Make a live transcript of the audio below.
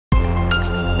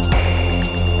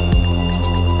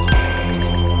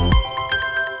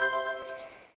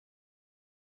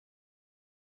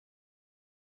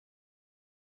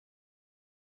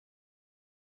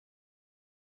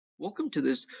Welcome to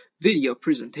this video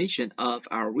presentation of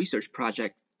our research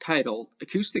project titled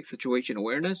Acoustic Situation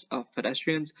Awareness of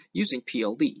Pedestrians Using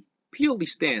PLD. PLD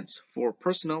stands for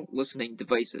Personal Listening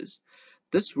Devices.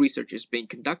 This research is being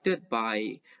conducted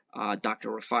by Dr.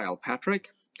 Raphael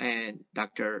Patrick and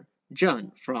Dr.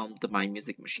 Jun from the Mind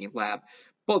Music Machine Lab,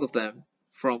 both of them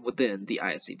from within the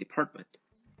ISC department.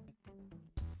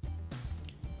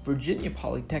 Virginia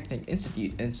Polytechnic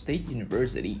Institute and State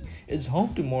University is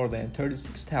home to more than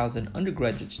 36,000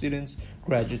 undergraduate students,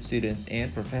 graduate students,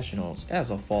 and professionals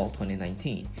as of fall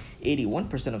 2019.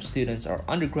 81% of students are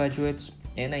undergraduates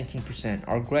and 19%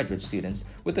 are graduate students,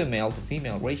 with a male to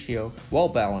female ratio well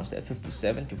balanced at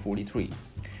 57 to 43.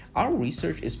 Our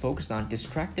research is focused on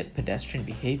distracted pedestrian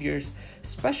behaviors,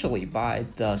 especially by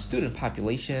the student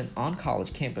population on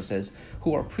college campuses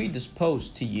who are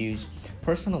predisposed to use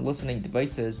personal listening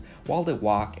devices while they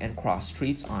walk and cross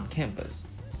streets on campus.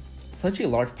 Such a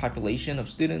large population of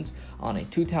students on a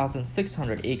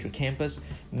 2,600-acre campus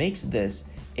makes this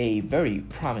a very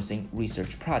promising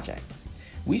research project.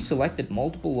 We selected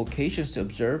multiple locations to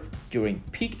observe during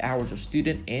peak hours of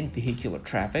student and vehicular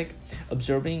traffic,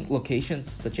 observing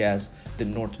locations such as the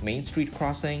North Main Street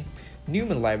crossing,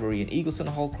 Newman Library and Eagleson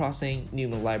Hall crossing,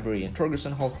 Newman Library and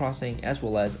Torgerson Hall crossing, as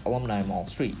well as Alumni Mall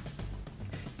Street.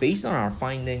 Based on our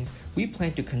findings, we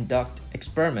plan to conduct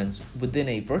experiments within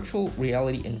a virtual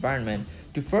reality environment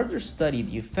to further study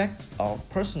the effects of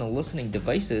personal listening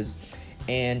devices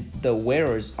and the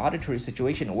wearer's auditory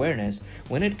situation awareness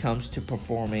when it comes to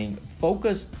performing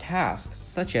focused tasks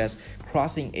such as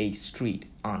crossing a street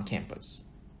on campus.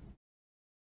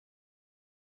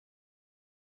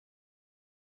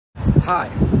 Hi,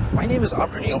 my name is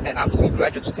Apranil and I'm the lead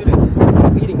graduate student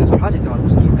leading this project on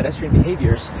risky pedestrian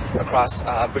behaviors across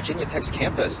Virginia Tech's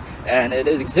campus, and it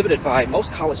is exhibited by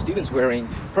most college students wearing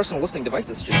personal listening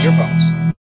devices such as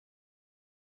earphones.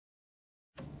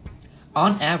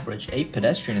 On average, a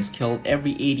pedestrian is killed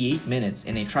every 88 minutes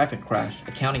in a traffic crash,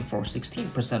 accounting for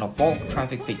 16% of all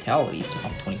traffic fatalities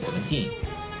from 2017.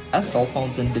 As cell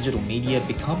phones and digital media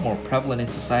become more prevalent in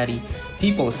society,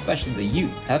 people, especially the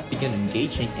youth, have begun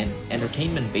engaging in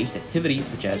entertainment-based activities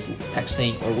such as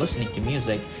texting or listening to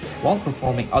music while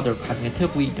performing other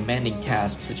cognitively demanding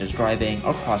tasks such as driving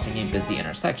or crossing a busy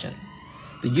intersection.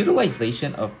 The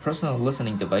utilization of personal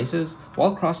listening devices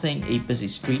while crossing a busy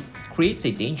street creates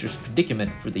a dangerous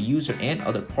predicament for the user and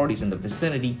other parties in the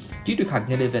vicinity due to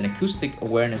cognitive and acoustic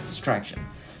awareness distraction.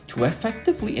 To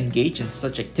effectively engage in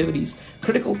such activities,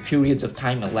 critical periods of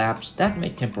time elapse that may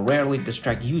temporarily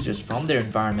distract users from their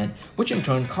environment, which in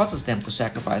turn causes them to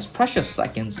sacrifice precious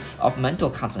seconds of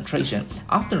mental concentration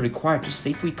often required to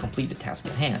safely complete the task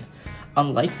at hand.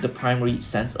 Unlike the primary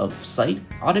sense of sight,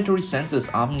 auditory sense is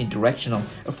omnidirectional,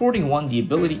 affording one the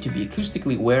ability to be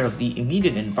acoustically aware of the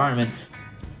immediate environment,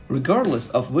 regardless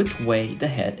of which way the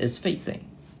head is facing.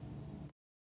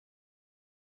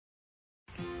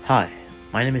 Hi,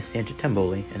 my name is Sanjit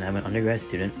Tamboli, and I'm an undergrad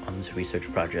student on this research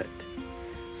project.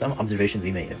 Some observations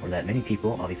we made were that many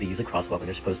people obviously use a crosswalk when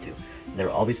they're supposed to, and there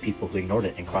were always people who ignored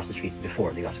it and crossed the street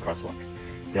before they got to crosswalk.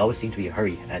 They always seemed to be in a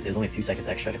hurry, as it was only a few seconds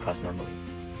extra to cross normally.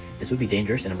 This would be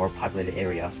dangerous in a more populated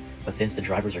area, but since the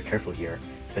drivers are careful here,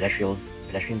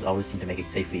 pedestrians always seem to make it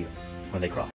safely when they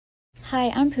cross.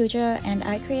 Hi, I'm Pooja, and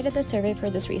I created the survey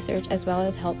for this research as well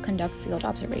as help conduct field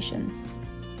observations.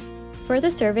 For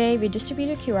the survey, we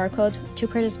distributed QR codes to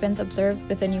participants observed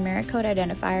with a numeric code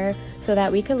identifier so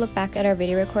that we could look back at our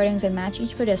video recordings and match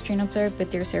each pedestrian observed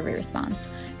with their survey response.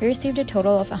 We received a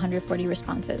total of 140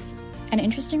 responses. An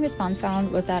interesting response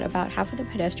found was that about half of the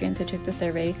pedestrians who took the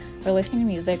survey were listening to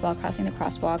music while crossing the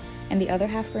crosswalk, and the other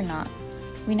half were not.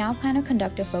 We now plan to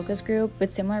conduct a focus group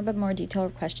with similar but more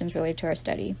detailed questions related to our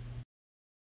study.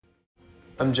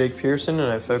 I'm Jake Pearson,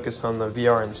 and I focus on the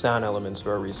VR and sound elements of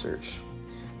our research.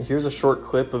 Here's a short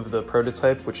clip of the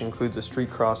prototype, which includes a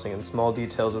street crossing and small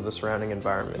details of the surrounding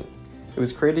environment. It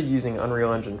was created using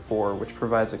Unreal Engine 4, which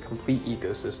provides a complete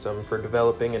ecosystem for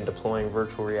developing and deploying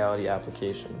virtual reality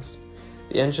applications.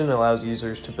 The engine allows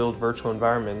users to build virtual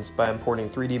environments by importing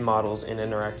 3D models and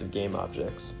interactive game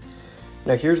objects.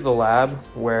 Now here's the lab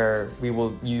where we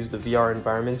will use the VR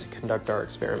environment to conduct our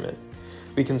experiment.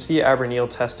 We can see Aberneel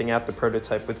testing out the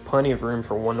prototype with plenty of room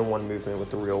for one-to-one movement with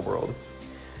the real world.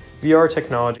 VR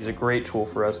technology is a great tool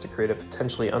for us to create a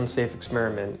potentially unsafe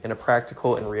experiment in a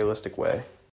practical and realistic way.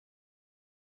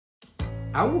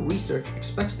 Our research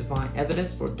expects to find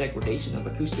evidence for degradation of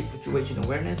acoustic situation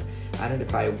awareness,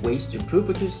 identify ways to improve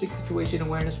acoustic situation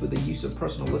awareness with the use of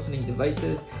personal listening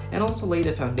devices, and also lay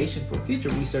the foundation for future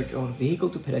research on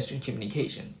vehicle-to-pedestrian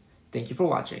communication. Thank you for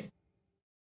watching.